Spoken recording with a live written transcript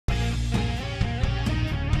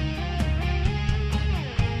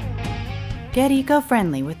Get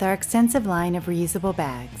eco-friendly with our extensive line of reusable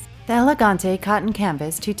bags. The Elegante cotton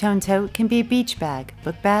canvas two-tone tote can be a beach bag,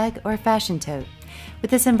 book bag, or fashion tote.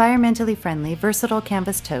 With this environmentally friendly, versatile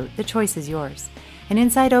canvas tote, the choice is yours. An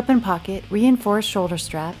inside open pocket, reinforced shoulder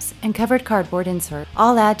straps, and covered cardboard insert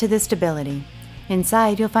all add to the stability.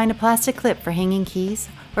 Inside, you'll find a plastic clip for hanging keys,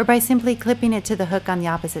 or by simply clipping it to the hook on the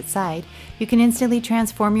opposite side, you can instantly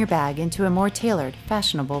transform your bag into a more tailored,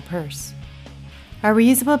 fashionable purse. Our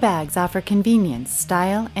reusable bags offer convenience,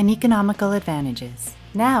 style, and economical advantages.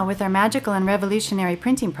 Now, with our magical and revolutionary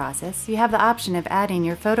printing process, you have the option of adding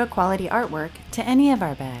your photo quality artwork to any of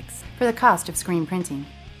our bags for the cost of screen printing.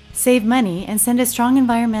 Save money and send a strong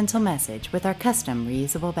environmental message with our custom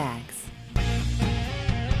reusable bags.